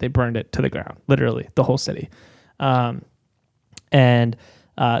 They burned it to the ground, literally, the whole city. And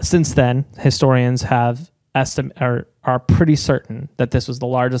since then, historians have are pretty certain that this was the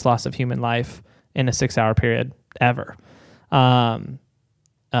largest loss of human life in a 6-hour period ever. And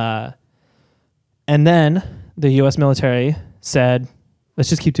then the U.S. military said, let's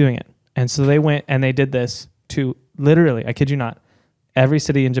just keep doing it. And so they went and they did this to literally, I kid you not, every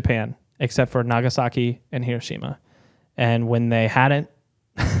city in Japan except for Nagasaki and Hiroshima. And when they hadn't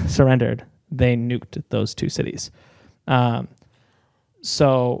surrendered, they nuked those 2 cities.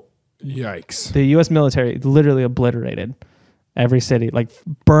 So yikes. The U.S. military literally obliterated every city, like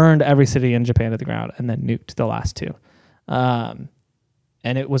burned every city in Japan to the ground, and then nuked the last 2. And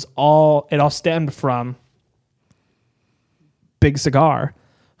it all stemmed from Big Cigar,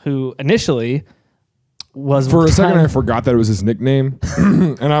 who initially was... For a second, I forgot that it was his nickname.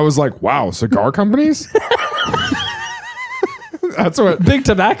 And I was like, wow, cigar companies? That's what... Big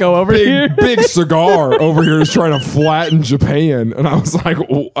Tobacco over here. Big Cigar over here is trying to flatten Japan. And I was like,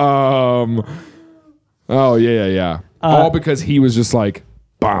 oh, yeah. All because he was just like,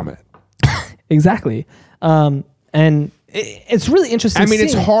 bomb it. Exactly. And it's really interesting. I mean,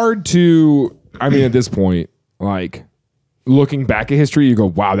 it's hard to... I mean, at this point, like... Looking back at history, you go,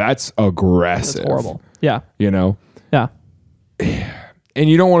 wow, that's aggressive. That's horrible. Yeah. You know? Yeah. And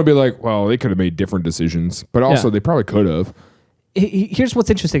you don't want to be like, well, they could have made different decisions, but also they probably could have. Here's what's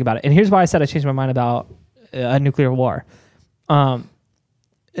interesting about it. And here's why I said I changed my mind about a nuclear war.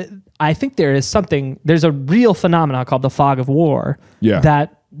 I think there's a real phenomenon called the fog of war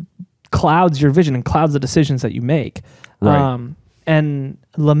that clouds your vision and clouds the decisions that you make. Right. And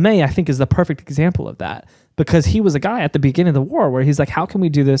LeMay, I think, is the perfect example of that. Because he was a guy at the beginning of the war where he's like, how can we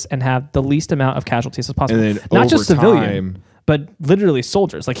do this and have the least amount of casualties as possible? And then not just civilian, but literally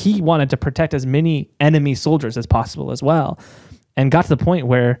soldiers. Like he wanted to protect as many enemy soldiers as possible as well. And got to the point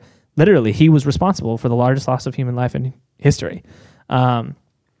where literally he was responsible for the largest loss of human life in history in a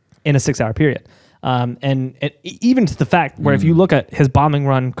 6-hour period. And even to the fact where if you look at his bombing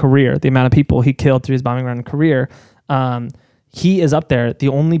run career, the amount of people he killed through his bombing run career, he is up there. The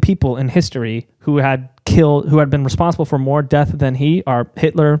only people in history who had been responsible for more death than he are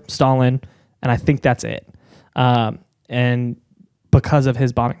Hitler, Stalin, and I think that's it. And because of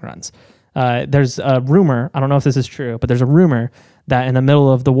his bombing runs, there's a rumor. I don't know if this is true, but there's a rumor that in the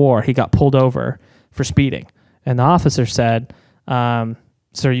middle of the war he got pulled over for speeding, and the officer said,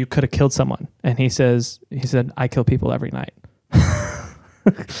 "Sir, you could have killed someone." And he said, "I kill people every night."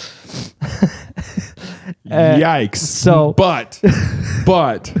 Yikes. So, but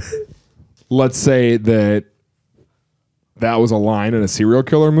let's say that was a line in a serial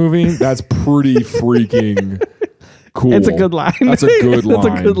killer movie. That's pretty freaking cool. It's a good line. That's a good line.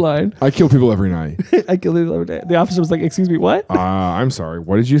 That's a good line. I kill people every night. I kill people every day. The officer was like, "Excuse me, what?" I'm sorry.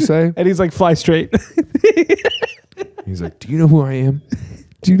 What did you say? And he's like, "Fly straight." He's like, "Do you know who I am?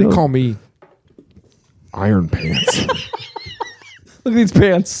 They call me Iron Pants." Look at these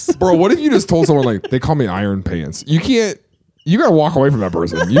pants. Bro, what if you just told someone like, they call me Iron Pants? You gotta walk away from that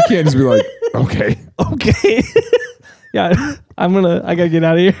person. You can't just be like, okay. Yeah, I gotta get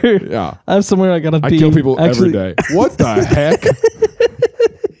out of here. Yeah. I have somewhere I gotta be. I kill people every day. What the heck?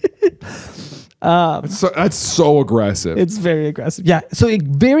 That's so aggressive. It's very aggressive. Yeah, so it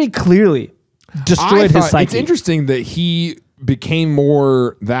very clearly destroyed his psyche. It's interesting that he became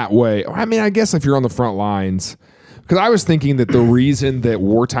more that way. I mean, I guess if you're on the front lines... Because I was thinking that the reason that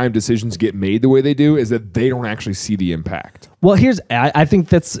wartime decisions get made the way they do is that they don't actually see the impact. Well, I think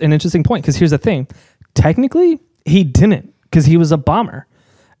that's an interesting point, because here's the thing. Technically, he didn't, because he was a bomber.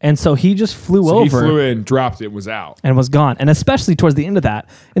 And so he just flew over. He flew in, dropped it, was out. And was gone. And especially towards the end of that.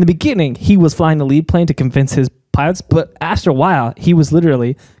 In the beginning, he was flying the lead plane to convince his pilots. But after a while, he was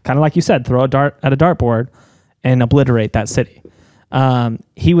literally, kind of like you said, throw a dart at a dartboard and obliterate that city.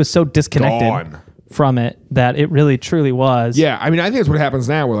 He was so disconnected from it that it really truly was. Yeah, I mean, I think that's what happens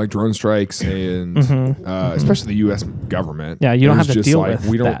now with like drone strikes and especially the U.S. government. Yeah, you don't have to deal with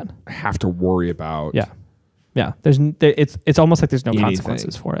we don't that. have to worry about. Yeah. It's almost like there's no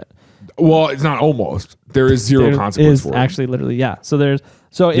consequences for it. Well, it's not almost. There is zero consequence for it. Actually, literally, yeah. So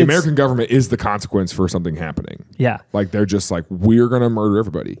the American government is the consequence for something happening. Yeah, like they're just like, we're gonna murder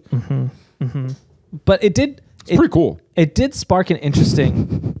everybody. But it did. It's pretty cool. It did spark an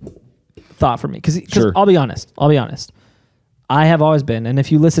interesting thought for me, because I'll be honest. I have always been, and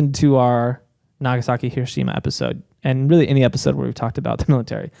if you listen to our Nagasaki Hiroshima episode, and really any episode where we've talked about the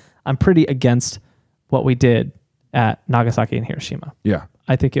military, I'm pretty against what we did at Nagasaki and Hiroshima. Yeah,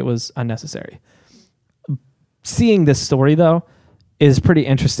 I think it was unnecessary. Seeing this story though is pretty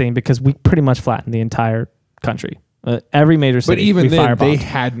interesting, because we pretty much flattened the entire country. Every major city. But even then, they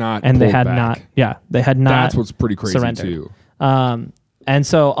had not, and they had back. Not. Yeah, they had not. That's what's pretty crazy surrendered. too. And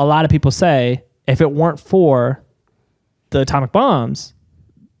so a lot of people say if it weren't for the atomic bombs,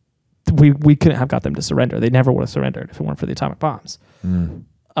 we couldn't have got them to surrender. They never would have surrendered if it weren't for the atomic bombs.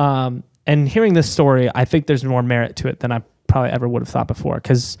 And hearing this story, I think there's more merit to it than I probably ever would have thought before,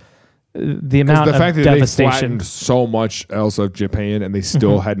 because the amount of devastation. They flattened so much else of Japan and they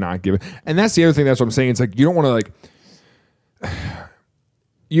still had not given. And that's the other thing. That's what I'm saying. It's like you don't want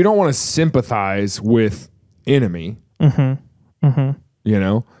to sympathize with enemy. You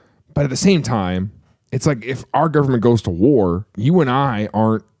know, but at the same time, it's like if our government goes to war, you and I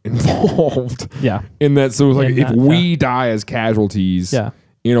aren't involved. Yeah. In that, so it's like if we die as casualties.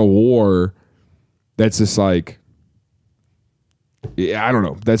 In a war, that's just like, I don't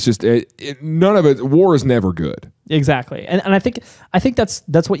know. That's just none of it. War is never good. Exactly, and I think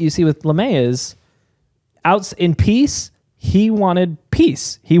that's what you see with LeMay is out in peace. He wanted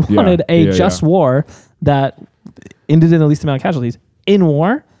peace. He wanted a just war that ended in the least amount of casualties. In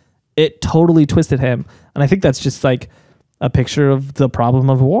war, it totally twisted him, and I think that's just like a picture of the problem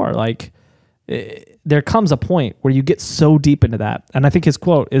of war. Like, there comes a point where you get so deep into that, and I think his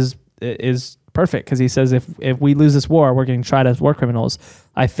quote is perfect, because he says, if we lose this war, we're getting tried as war criminals.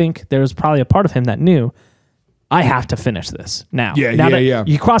 I think there's probably a part of him that knew, I have to finish this now.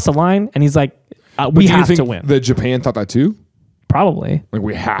 You cross the line, and he's like, we have to win. The Japan thought that too? Probably. Like,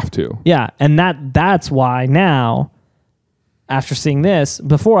 we have to. Yeah, and that's why now, after seeing this,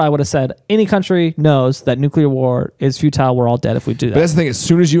 before I would have said any country knows that nuclear war is futile. We're all dead if we do that. But that's the thing. As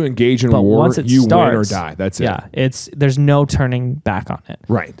soon as you engage in war, you win or die. That's it. Yeah, there's no turning back on it.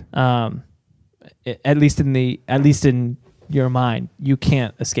 Right. At least in your mind, you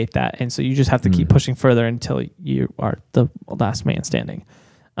can't escape that, and so you just have to keep pushing further until you are the last man standing.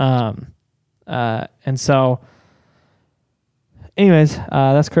 And so, anyways,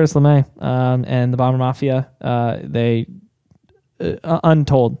 that's Curtis LeMay and the Bomber Mafia. They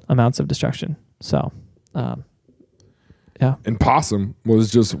untold amounts of destruction. So, yeah. And Possum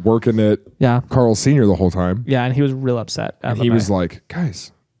was just working at Carl Sr. the whole time. Yeah, and he was real upset. And he was like,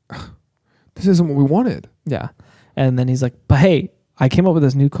 guys, this isn't what we wanted. Yeah. And then he's like, but hey, I came up with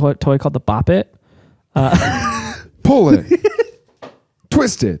this new toy called the Bop It. Pull it.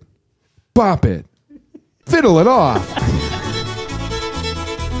 Twist it. Bop it. Fiddle it off.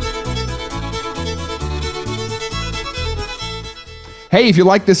 Hey, if you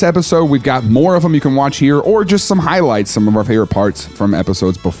like this episode, we've got more of them you can watch here, or just some highlights, some of our favorite parts from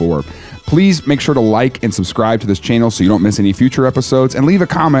episodes before. Please make sure to like and subscribe to this channel so you don't miss any future episodes, and leave a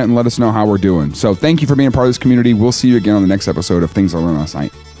comment and let us know how we're doing. So thank you for being a part of this community. We'll see you again on the next episode of Things I Learned Last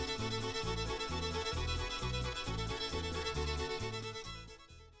Night.